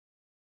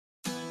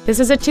This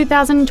is a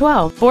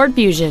 2012 Ford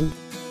Fusion.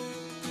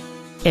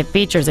 It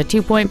features a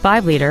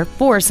 2.5-liter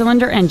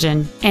four-cylinder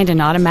engine and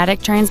an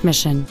automatic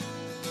transmission.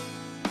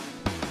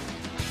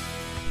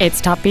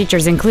 Its top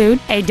features include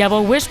a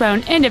double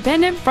wishbone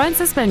independent front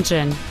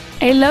suspension,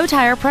 a low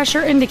tire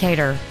pressure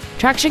indicator,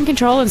 traction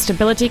control and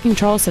stability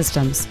control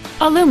systems,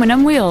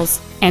 aluminum wheels,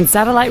 and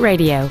satellite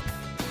radio.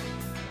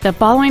 The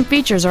following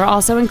features are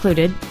also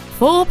included: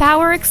 full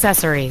power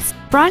accessories,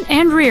 front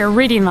and rear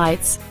reading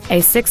lights, a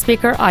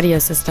 6-speaker audio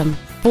system,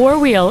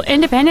 4-wheel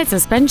independent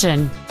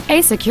suspension,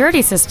 a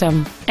security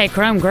system, a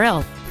chrome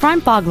grille,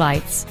 front fog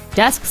lights,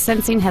 dusk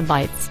sensing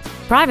headlights,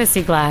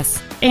 privacy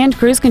glass, and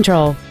cruise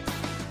control.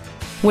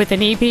 With an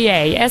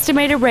EPA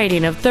estimated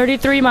rating of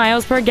 33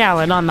 miles per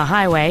gallon on the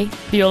highway,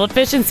 fuel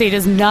efficiency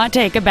does not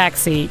take a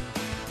backseat.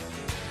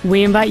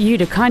 We invite you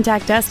to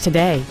contact us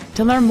today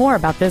to learn more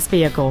about this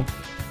vehicle.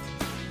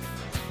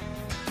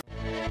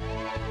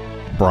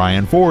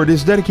 Brien Ford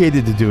is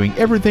dedicated to doing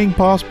everything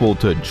possible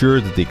to ensure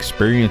that the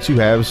experience you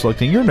have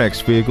selecting your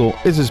next vehicle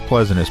is as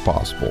pleasant as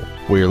possible.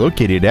 We are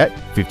located at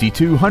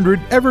 5200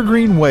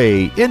 Evergreen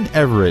Way in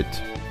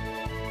Everett.